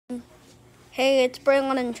Hey, it's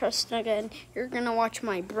Braylon and Tristan again. You're gonna watch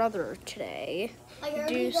my brother today. I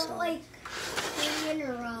already got like 3 in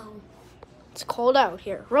a row. It's cold out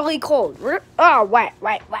here. Really cold. Wet. I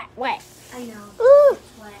know. Ooh.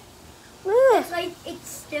 It's wet. Ooh. It's like it's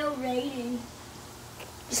still raining.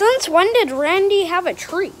 Since when did Randy have a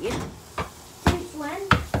tree? Since when?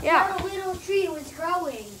 Yeah. Not a little tree was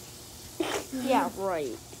growing. Yeah,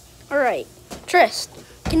 right. Alright. Trist,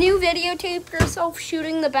 can you videotape yourself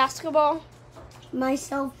shooting the basketball?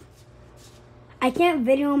 Myself. I can't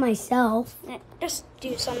video myself. Just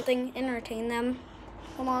do something. Entertain them.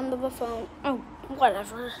 Come on to the phone. Oh,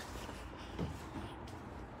 whatever.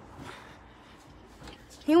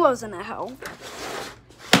 He wasn't a help.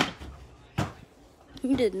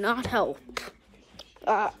 He did not help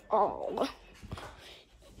at all.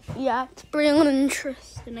 Yeah, it's Braylon and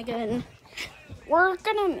Tristan again.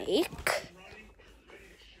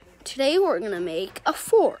 Today we're gonna make a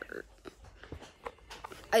fort,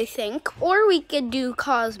 I think. Or we could do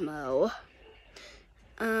Cosmo.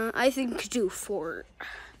 I think do fort.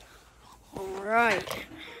 Alright.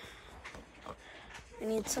 I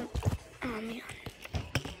need some, oh man.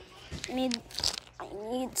 I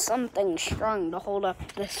need something strong to hold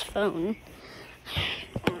up this phone.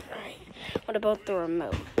 Alright. What about the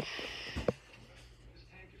remote?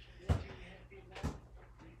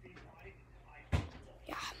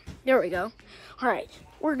 Yeah, there we go. Alright,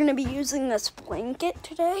 we're gonna be using this blanket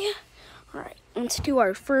today. Alright, let's do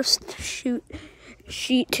our first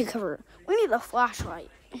sheet to cover. We need a flashlight.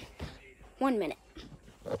 1 minute.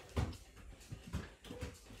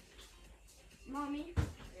 Mommy,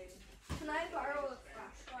 can I borrow a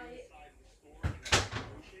flashlight?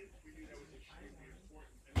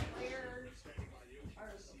 Where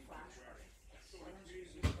are the flashlights?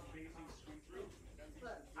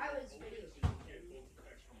 Look, I was videotaping.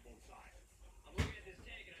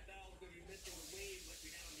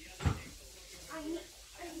 I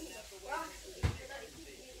need a flashlight that I can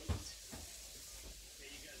use.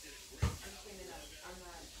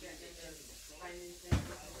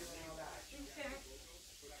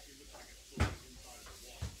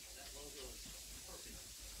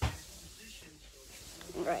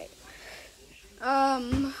 Right.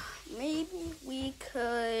 Maybe we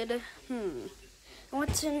could,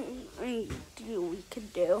 what's an idea we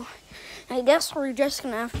could do? I guess we're just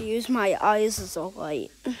gonna have to use my eyes as a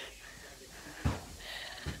light.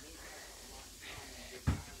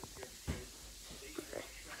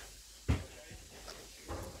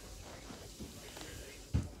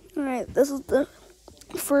 Alright, this is the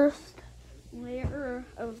first layer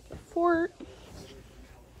of the fort.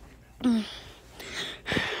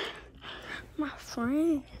 My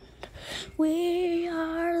friend, we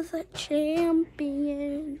are the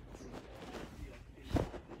champions.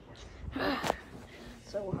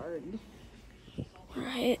 So hard.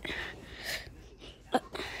 Right.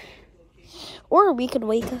 Or we could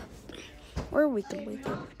wake up.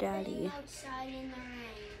 Daddy. Outside in the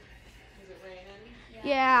rain. Is it raining?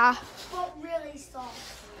 Yeah. But really soft.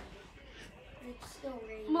 It's still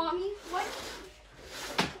raining. Mommy,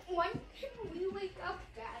 when can we wake up,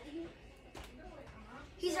 Daddy?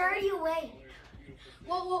 He's already awake.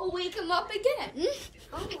 Well, we'll wake him up again.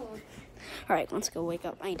 Oh. All right, let's go wake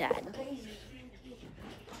up my dad. Crazy.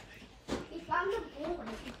 He found a board.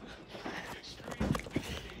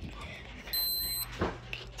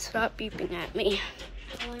 Stop beeping at me.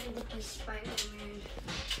 I wanted to play Spider-Man.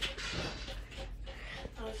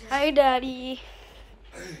 Hi, Daddy.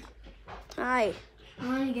 Hi. I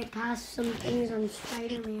want to get past some things on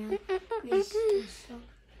Spider-Man.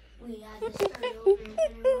 We had to start over and I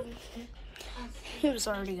wanted to He was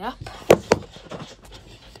already up.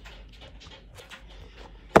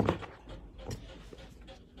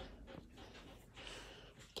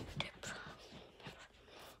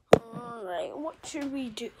 Alright, what should we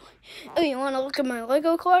do? Oh, you want to look at my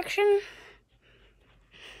Lego collection?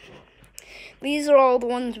 These are all the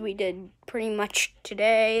ones we did pretty much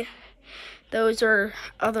today. Those are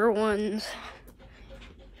other ones.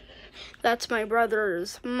 That's my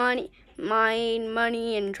brother's money, mine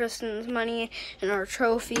money, and Tristan's money, and our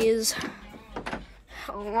trophies.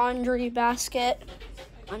 A laundry basket,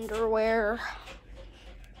 underwear,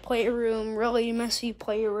 playroom, really messy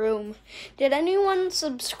playroom. Did anyone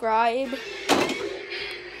subscribe?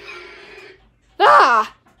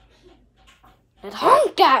 Ah! It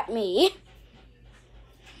honked at me.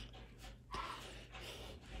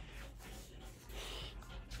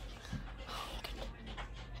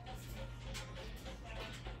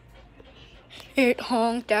 It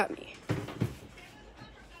honked at me.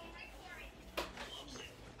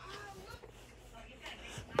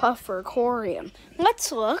 Puffercorium.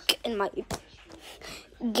 Let's look in my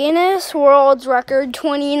Guinness World Record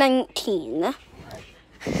 2019.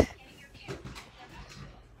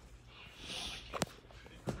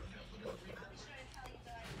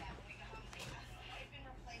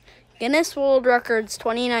 Guinness World Records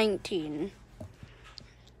 2019.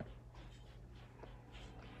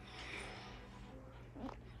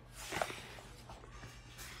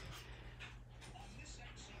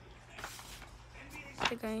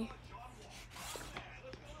 Okay.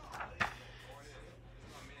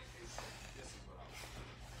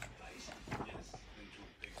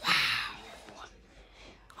 Wow.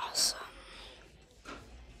 Awesome.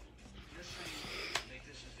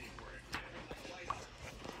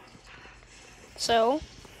 So,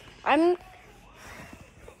 I'm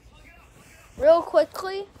real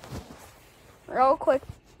quickly,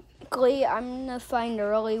 I'm gonna find a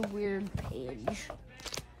really weird page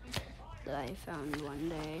that I found one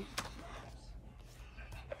day.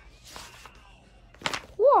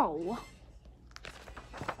 Whoa!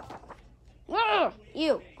 Ugh,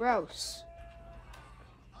 ew, gross.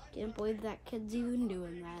 Can't believe that kid's even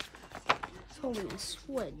doing that. It's holding a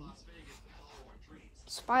squid.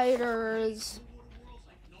 Spiders.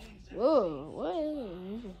 Whoa,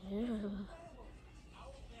 what?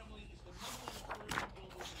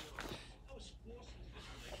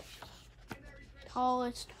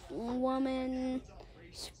 Tallest woman,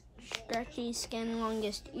 stretchy skin,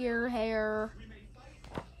 longest ear hair.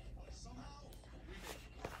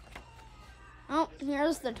 Oh,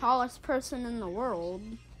 here's the tallest person in the world.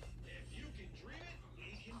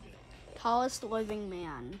 Tallest living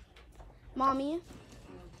man. Mommy,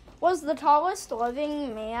 was the tallest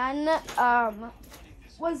living man,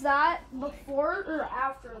 was that before or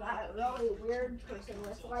after that really weird person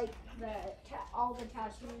with like all the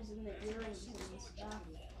tattoos and the earrings and stuff?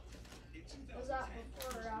 Was that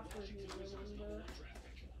before or after, do you remember?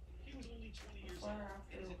 Or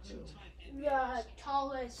after who? The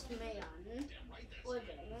tallest man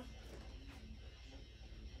living.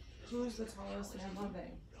 Who's the tallest man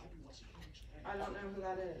living? I don't know who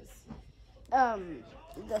that is.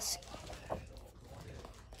 This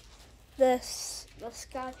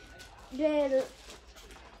guy did.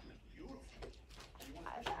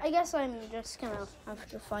 I guess I'm just gonna have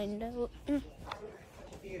to find out.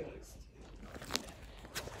 Confused.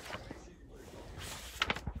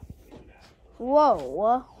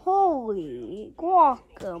 Whoa, holy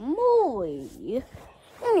guacamole.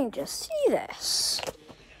 I need to see this.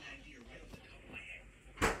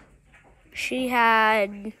 She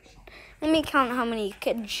had, let me count how many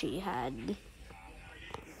kids she had.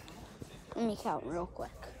 Let me count real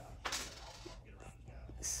quick.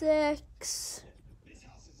 6,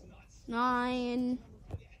 9,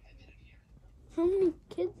 how many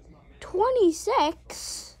kids?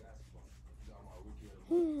 26?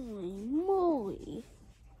 Holy moly.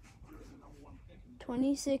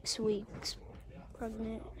 26 weeks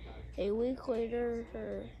pregnant. A week later,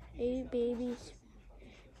 her 8 babies,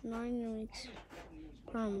 9 weeks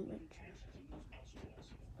pregnant.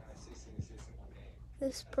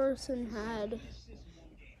 This person had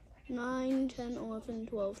 9, 10, 11,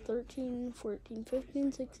 12, 13, 14,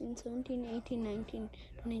 15, 16, 17, 18, 19,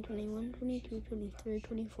 20, 21, 22, 23,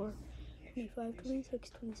 24, 25, 26,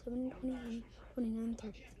 27, 28, 29,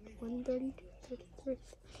 30, 31, 32, 33.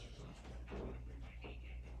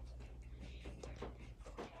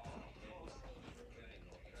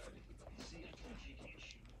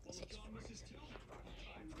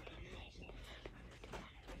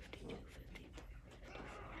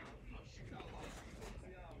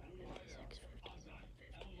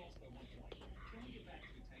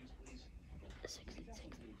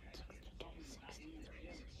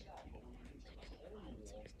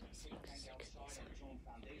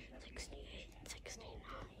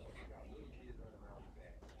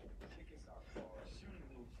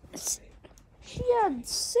 She had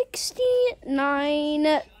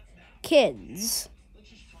 69 kids,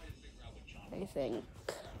 I think.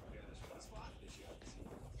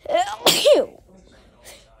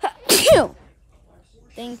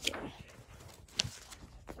 Thank you.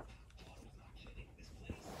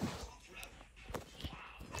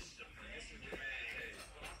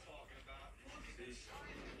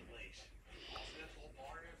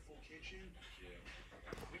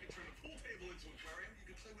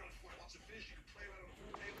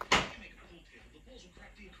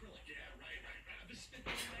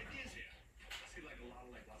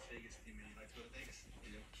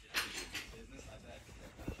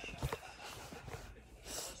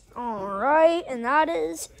 All right, and that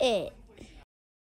is it.